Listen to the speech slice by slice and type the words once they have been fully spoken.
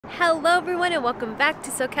Hello everyone and welcome back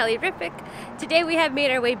to SoCaliRific. Today we have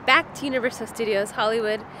made our way back to Universal Studios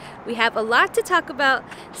Hollywood. We have a lot to talk about,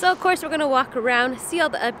 so of course we're going to walk around, see all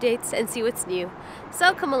the updates, and see what's new.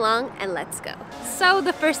 So come along and let's go. So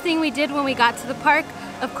the first thing we did when we got to the park,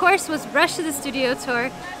 of course, was rush to the studio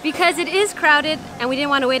tour because it is crowded and we didn't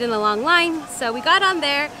want to wait in a long line. So we got on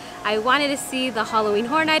there. I wanted to see the Halloween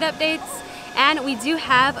Horror Night updates, and we do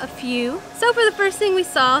have a few. So for the first thing we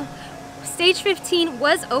saw, Stage 15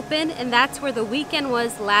 was open, and that's where the weekend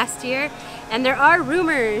was last year. And there are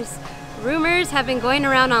rumors have been going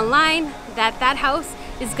around online that that house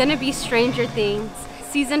is gonna be Stranger Things.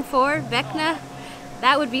 Season 4, Vecna,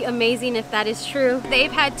 that would be amazing if that is true.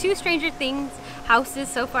 They've had 2 Stranger Things houses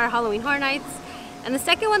so far, Halloween Horror Nights. And the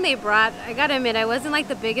second one they brought, I gotta admit, I wasn't like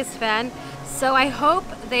the biggest fan. So I hope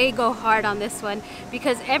they go hard on this one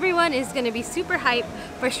because everyone is going to be super hyped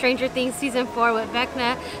for Stranger Things Season 4 with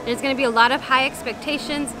Vecna. There's going to be a lot of high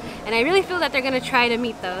expectations, and I really feel that they're going to try to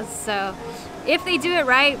meet those. So if they do it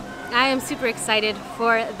right, I am super excited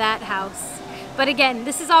for that house. But again,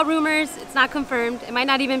 this is all rumors. It's not confirmed. It might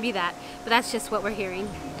not even be that, but that's just what we're hearing.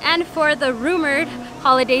 And for the rumored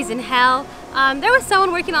Holidays in Hell, there was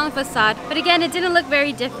someone working on the facade, but again, it didn't look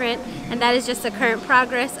very different, and that is just the current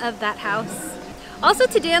progress of that house. Also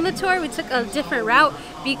today on the tour, we took a different route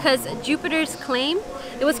because Jupiter's Claim,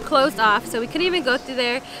 it was closed off, so we couldn't even go through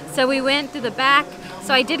there. So we went through the back,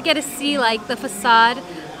 so I did get to see like the facade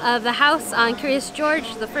of the house on Curious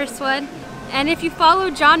George, the first one. And if you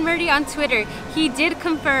follow John Murdy on Twitter, he did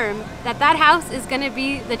confirm that that house is gonna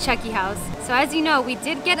be the Chucky house. So as you know, we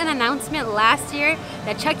did get an announcement last year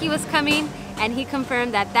that Chucky was coming, and he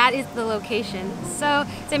confirmed that that is the location. So,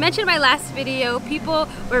 as I mentioned in my last video, people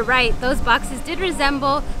were right. Those boxes did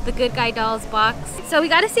resemble the Good Guy Dolls box. So we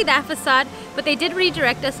got to see that facade, but they did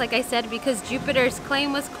redirect us, like I said, because Jupiter's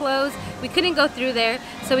Claim was closed. We couldn't go through there,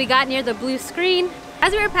 so we got near the blue screen.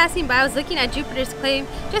 As we were passing by, I was looking at Jupiter's Claim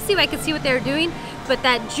just to see if I could see what they were doing, but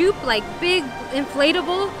that Jupe, like big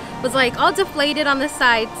inflatable, was like all deflated on the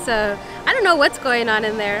side, so I don't know what's going on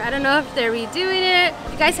in there. I don't know if they're redoing it.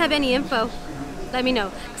 If you guys have any info, let me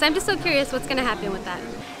know, because I'm just so curious what's gonna happen with that.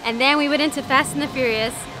 And then we went into Fast and the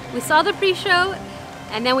Furious. We saw the pre-show,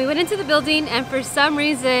 and then we went into the building, and for some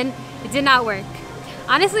reason, it did not work.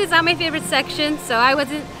 Honestly, it's not my favorite section, so I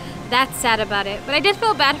wasn't that sad about it. But I did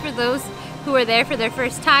feel bad for those who were there for their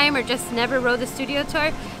first time or just never rode the studio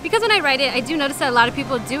tour, because when I ride it, I do notice that a lot of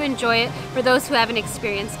people do enjoy it for those who haven't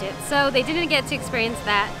experienced it. So they didn't get to experience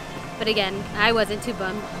that, but again, I wasn't too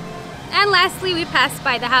bummed. And lastly, we passed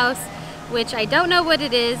by the house, which I don't know what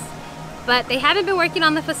it is, but they haven't been working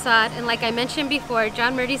on the facade, and like I mentioned before,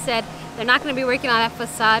 John Murdy said they're not going to be working on that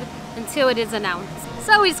facade until it is announced.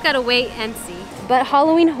 So we just gotta wait and see. But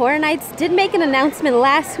Halloween Horror Nights did make an announcement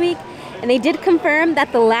last week, and they did confirm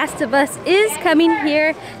that The Last of Us is coming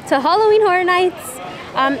here to Halloween Horror Nights.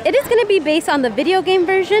 It is going to be based on the video game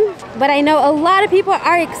version, but I know a lot of people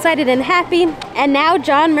are excited and happy. And now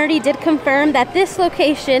John Murdy did confirm that this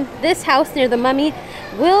location, this house near the Mummy,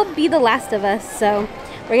 will be The Last of Us. So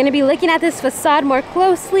we're going to be looking at this facade more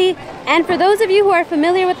closely. And for those of you who are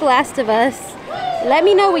familiar with The Last of Us, let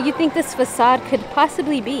me know what you think this facade could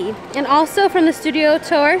possibly be. And also from the studio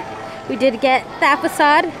tour, we did get that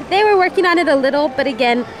facade. They were working on it a little, but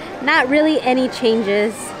again, not really any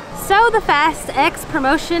changes. So the Fast X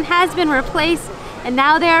promotion has been replaced, and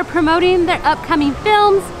now they are promoting their upcoming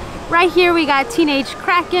films. Right here we got Teenage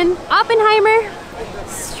Kraken, Oppenheimer,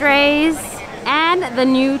 Strays, and the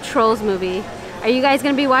new Trolls movie. Are you guys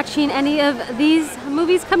gonna be watching any of these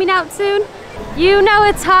movies coming out soon? You know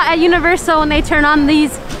it's hot at Universal when they turn on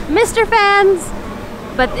these Mr. Fans,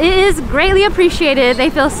 but it is greatly appreciated. They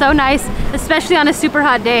feel so nice, especially on a super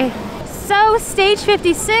hot day. So Stage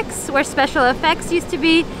 56, where special effects used to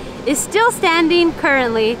be, is still standing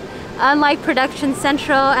currently, unlike Production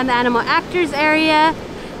Central and the Animal Actors area.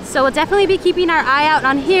 So we'll definitely be keeping our eye out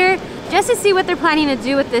on here just to see what they're planning to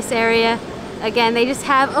do with this area. Again, they just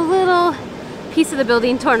have a little piece of the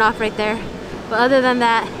building torn off right there. But other than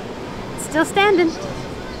that, it's still standing.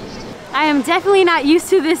 I am definitely not used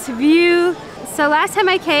to this view. So last time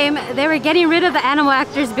I came, they were getting rid of the Animal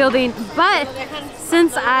Actors building, but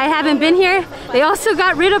since I haven't been here, they also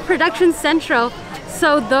got rid of Production Central.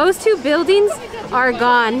 So those 2 buildings are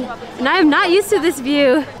gone, and I am not used to this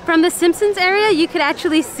view. From the Simpsons area, you could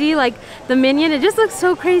actually see like the Minion. It just looks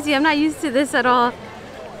so crazy. I'm not used to this at all.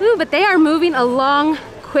 Ooh, but they are moving along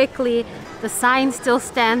quickly. The sign still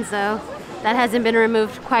stands though. That hasn't been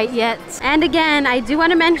removed quite yet. And again, I do want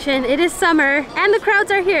to mention it is summer and the crowds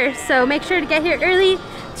are here, so make sure to get here early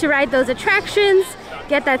to ride those attractions,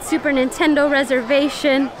 get that Super Nintendo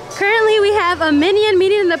reservation. Currently we have a Minion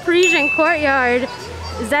meeting in the Parisian courtyard.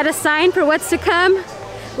 Is that a sign for what's to come?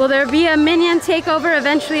 Will there be a Minion takeover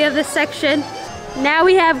eventually of this section? Now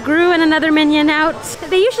we have Gru and another Minion out.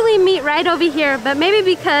 They usually meet right over here, but maybe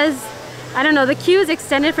because, I don't know, the queue is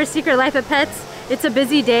extended for Secret Life of Pets. It's a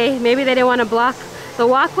busy day. Maybe they didn't want to block the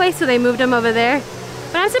walkway, so they moved them over there.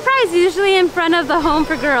 But I'm surprised, usually in front of the Home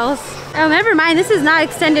for Girls. Oh, never mind, this is not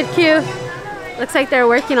extended queue. Looks like they're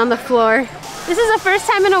working on the floor. This is the first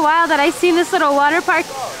time in a while that I've seen this little water park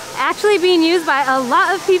actually being used by a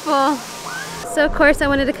lot of people. So of course I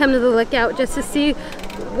wanted to come to the lookout just to see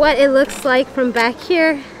what it looks like from back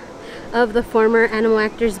here of the former Animal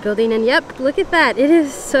Actors building. And yep, look at that. It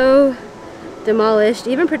is so demolished.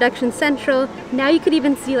 Even Production Central. Now you could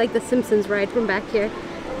even see like the Simpsons ride from back here.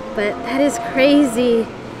 But that is crazy.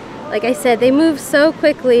 Like I said, they move so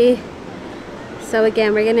quickly. So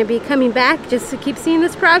again, we're going to be coming back just to keep seeing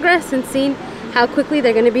this progress and seeing how quickly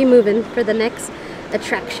they're going to be moving for the next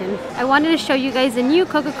attraction. I wanted to show you guys a new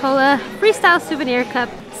Coca-Cola Freestyle Souvenir Cup.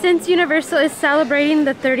 Since Universal is celebrating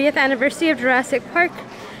the 30th anniversary of Jurassic Park,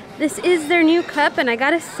 this is their new cup, and I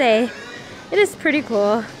gotta say, it is pretty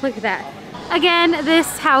cool. Look at that. Again,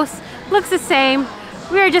 this house looks the same.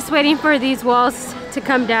 We are just waiting for these walls to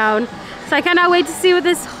come down. So I cannot wait to see what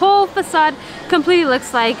this whole facade completely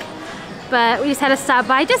looks like. But we just had to stop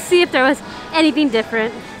by just see if there was anything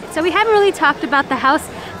different. So we haven't really talked about the house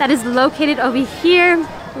that is located over here.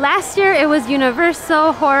 Last year it was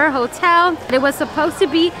Universal Horror Hotel. It was supposed to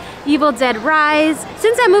be Evil Dead Rise.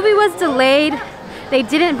 Since that movie was delayed, they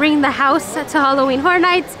didn't bring the house to Halloween Horror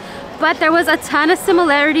Nights, but there was a ton of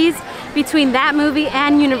similarities between that movie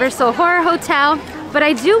and Universal Horror Hotel. But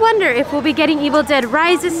I do wonder if we'll be getting Evil Dead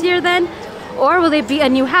Rise this year then, or will it be a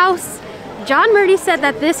new house? John Murdy said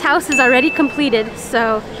that this house is already completed,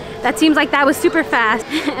 so that seems like that was super fast.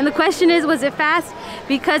 And the question is, was it fast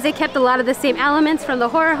because they kept a lot of the same elements from the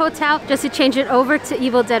Horror Hotel just to change it over to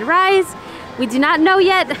Evil Dead Rise? We do not know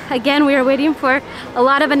yet. Again, we are waiting for a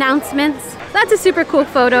lot of announcements. That's a super cool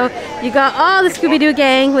photo. You got all the Scooby-Doo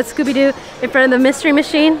gang with Scooby-Doo in front of the Mystery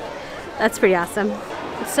Machine. That's pretty awesome.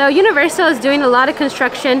 So Universal is doing a lot of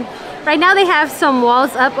construction. Right now they have some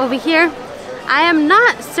walls up over here. I am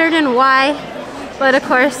not certain why, but of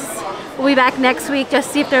course we'll be back next week just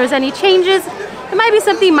to see if there was any changes. It might be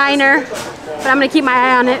something minor, but I'm gonna keep my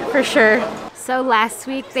eye on it for sure. So last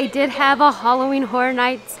week they did have a Halloween Horror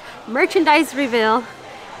Nights merchandise reveal,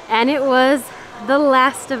 and it was The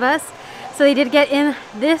Last of Us. So they did get in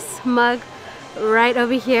this mug right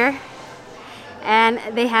over here, and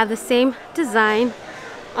they have the same design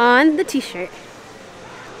on the t-shirt.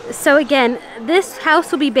 So again, this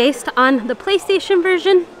house will be based on the PlayStation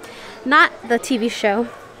version, not the TV show,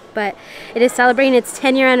 but it is celebrating its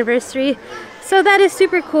 10-year anniversary. So that is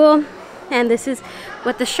super cool. And this is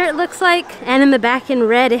what the shirt looks like. And in the back in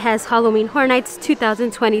red, it has Halloween Horror Nights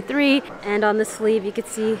 2023. And on the sleeve, you can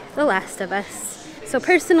see The Last of Us. So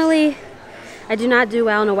personally, I do not do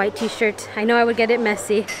well in a white t-shirt. I know I would get it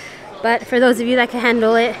messy, but for those of you that can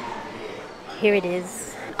handle it, here it is.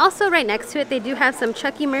 Also right next to it, they do have some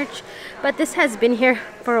Chucky merch, but this has been here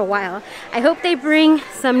for a while. I hope they bring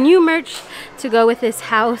some new merch to go with this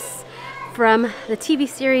house from the TV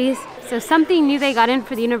series. So something new they got in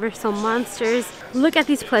for the Universal Monsters. Look at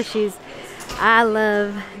these plushies. I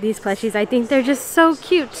love these plushies. I think they're just so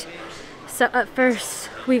cute. So up first,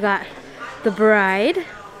 we got the Bride,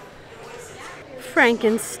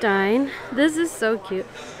 Frankenstein. This is so cute.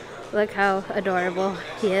 Look how adorable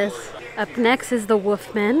he is. Up next is the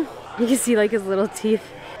Wolfman. You can see like his little teeth.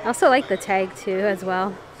 I also like the tag too as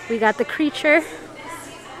well. We got the Creature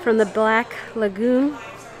from the Black Lagoon.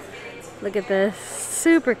 Look at this,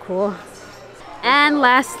 super cool. And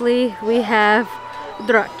lastly, we have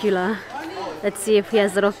Dracula. Let's see if he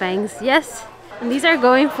has little fangs. Yes, and these are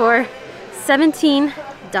going for $17.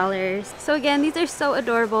 So again, these are so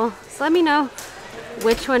adorable. So let me know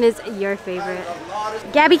which one is your favorite.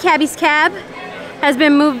 Gabby Cabby's cab has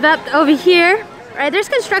been moved up over here. Right, there's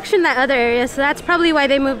construction in that other area, so that's probably why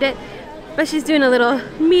they moved it. But she's doing a little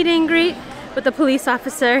meet and greet with the police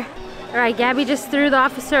officer. All right, Gabby just threw the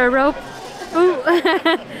officer a rope. Ooh.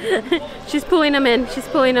 She's pulling him in. She's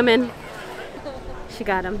pulling him in. She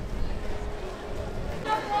got him.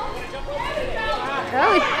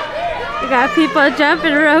 Oh, we got people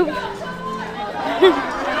jumping rope.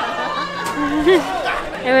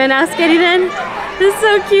 Everyone else getting in? This is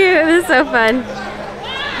so cute. This is so fun.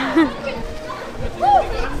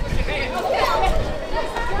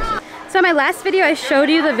 So in my last video I showed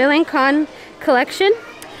you the Villain Con collection,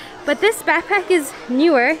 but this backpack is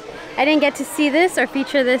newer. I didn't get to see this or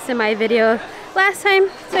feature this in my video last time,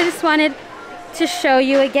 so I just wanted to show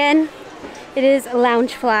you again. It is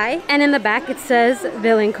Loungefly, and in the back it says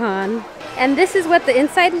VillainCon. And this is what the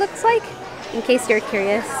inside looks like, in case you're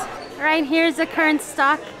curious. Alright, here's the current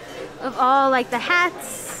stock of all like the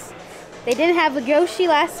hats. They didn't have Yoshi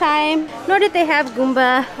last time, nor did they have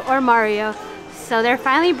Goomba or Mario. So they're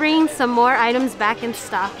finally bringing some more items back in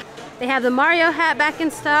stock. They have the Mario hat back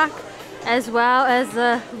in stock, as well as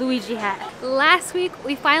the Luigi hat. Last week,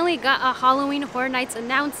 we finally got a Halloween Horror Nights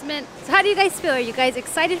announcement. So how do you guys feel? Are you guys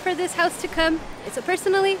excited for this house to come? So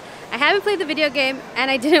personally, I haven't played the video game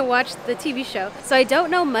and I didn't watch the TV show, so I don't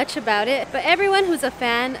know much about it, but everyone who's a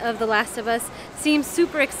fan of The Last of Us seems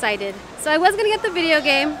super excited. So I was gonna get the video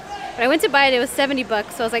game, but I went to buy it, it was 70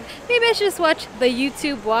 bucks, so I was like, maybe I should just watch the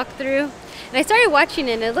YouTube walkthrough. And I started watching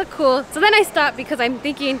it and it looked cool. So then I stopped because I'm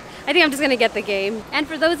thinking, I think I'm just gonna get the game. And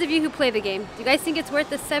for those of you who play the game, do you guys think it's worth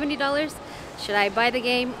the $70? Should I buy the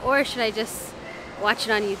game or should I just watch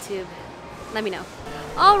it on YouTube? Let me know.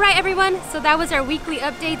 All right, everyone, so that was our weekly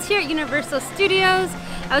updates here at Universal Studios.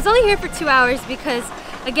 I was only here for 2 hours because,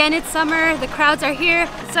 again, it's summer, the crowds are here.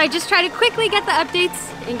 So I just try to quickly get the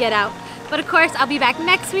updates and get out. But of course, I'll be back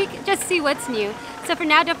next week just to see what's new. So for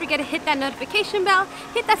now, don't forget to hit that notification bell,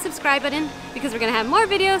 hit that subscribe button, because we're gonna have more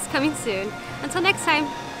videos coming soon. Until next time,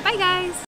 bye guys!